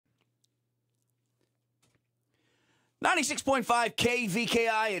96.5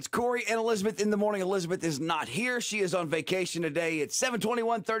 KVKI. It's Corey and Elizabeth in the morning. Elizabeth is not here. She is on vacation today. It's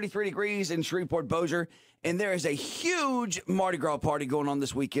 721, 33 degrees in Shreveport, Bossier. And there is a huge Mardi Gras party going on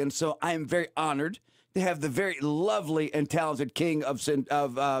this weekend. So I am very honored to have the very lovely and talented king of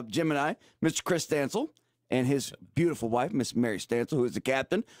Gemini, Mr. Chris Stansel, and his beautiful wife, Miss Mary Stansel, who is the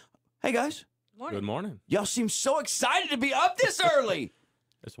captain. Hey, guys. Good morning. Y'all seem so excited to be up this early.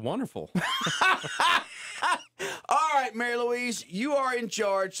 It's wonderful. All right, Mary Louise, you are in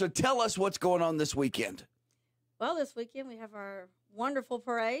charge, so tell us what's going on this weekend. Well, this weekend we have our wonderful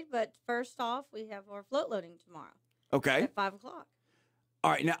parade, but first off, we have our float loading tomorrow. Okay. At 5 o'clock.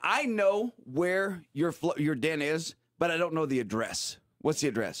 All right, now I know where your den is, but I don't know the address. What's the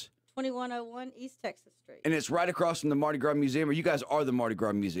address? 2101 East Texas Street. And it's right across from the Mardi Gras Museum, or you guys are the Mardi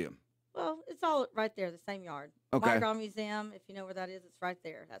Gras Museum? Well, it's all right there, the same yard. Okay. Mardi Gras Museum, if you know where that is, it's right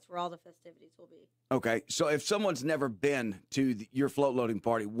there. That's where all the festivities will be. Okay, so if someone's never been to your float loading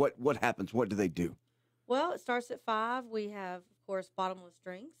party, what happens? What do they do? Well, it starts at 5. We have, of course, bottomless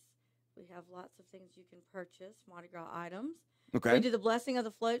drinks. We have lots of things you can purchase, Mardi Gras items. Okay. We do the blessing of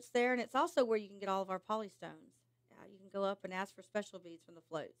the floats there, and it's also where you can get all of our polystones. You can go up and ask for special beads from the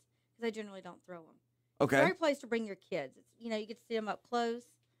floats because they generally don't throw them. Okay. It's a great place to bring your kids. It's, you get to see them up close.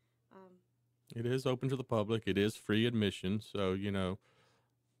 It is open to the public. It is free admission. So,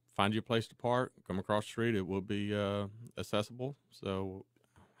 find you a place to park, come across the street. It will be accessible. So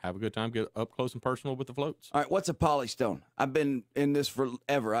have a good time. Get up close and personal with the floats. All right, what's a polystone? I've been in this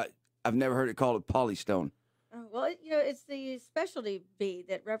forever. I've never heard it called a polystone. Well, it's the specialty bead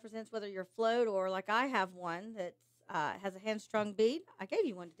that represents whether you're float or like I have one that has a hand-strung bead. I gave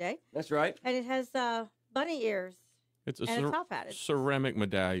you one today. That's right. And it has bunny ears. It's a top hat. ceramic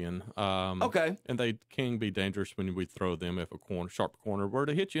medallion. Okay. And they can be dangerous when we throw them if a sharp corner were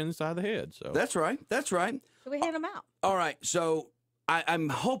to hit you inside the head. So That's right. That's right. So we hand them out. All right, so I'm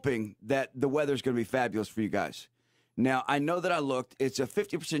hoping that the weather's going to be fabulous for you guys. Now, I know that I looked. It's a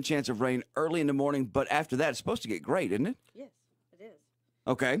 50% chance of rain early in the morning, but after that, it's supposed to get great, isn't it? Yes, it is.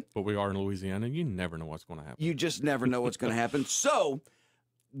 Okay. But we are in Louisiana. You never know what's going to happen. You just never know what's going to happen. So,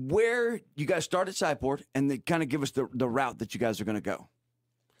 where you guys start at Sideport, and then kind of give us the route that you guys are going to go.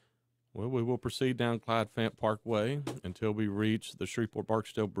 Well, we will proceed down Clyde Fant Parkway until we reach the Shreveport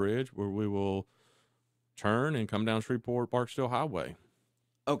Barksdale Bridge, where we will turn and come down Shreveport Barksdale Highway.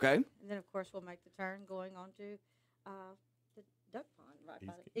 Okay. And then, of course, we'll make the turn going on to the duck pond right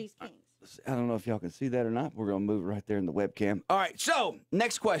by East Kings. I don't know if y'all can see that or not. We're going to move right there in the webcam. All right, so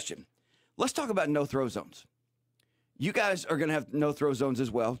next question. Let's talk about no-throw zones. You guys are going to have no-throw zones as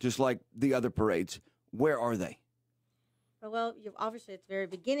well, just like the other parades. Where are they? Well, obviously, it's the very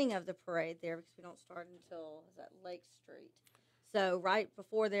beginning of the parade there because we don't start until Lake Street. So right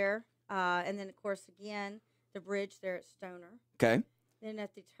before there, and then, of course, again, the bridge there at Stoner. Okay. Then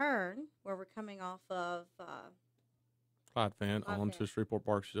at the turn where we're coming off of Clyde Fant onto Shreveport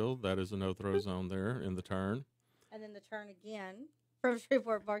Barksdale. That is a no-throw zone there in the turn. And then the turn again from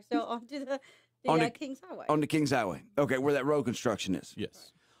Shreveport Barksdale onto the Kings Highway. On the Kings Highway. Okay, where that road construction is.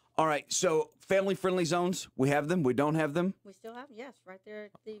 Yes. All right, so family-friendly zones, we have them, we don't have them? We still have them, yes, right there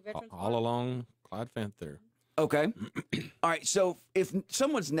at the Veterans All along Clyde Fant there. Okay. All right, so if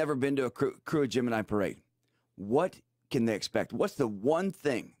someone's never been to a Krewe of Gemini parade, what can they expect? What's the one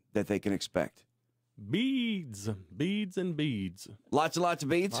thing that they can expect? Beads and beads. Lots and lots of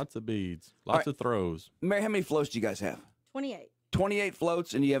beads? Lots of beads. Lots of throws. Mary, how many floats do you guys have? 28. 28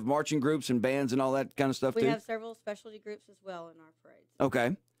 floats, and you have marching groups and bands and all that kind of stuff, too? We have several specialty groups as well in our parades.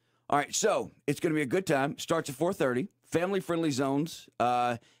 Okay. All right, so it's going to be a good time. Starts at 4:30, family-friendly zones.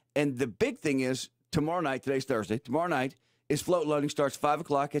 And the big thing is tomorrow night, today's Thursday, tomorrow night is float loading, starts 5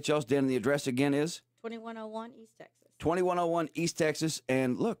 o'clock at y'all's den, and the address again is? 2101 East Texas. 2101 East Texas.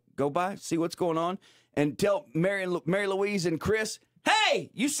 And look, go by, see what's going on, and tell Mary Louise and Chris, hey,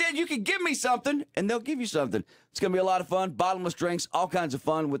 you said you could give me something, and they'll give you something. It's going to be a lot of fun, bottomless drinks, all kinds of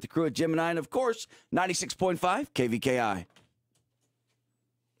fun with the Krewe of Gemini, and, of course, 96.5 KVKI.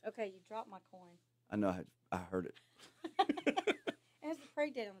 Okay, you dropped my coin. I know, I heard it. It has the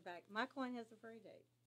parade date on the back. My coin has the parade date.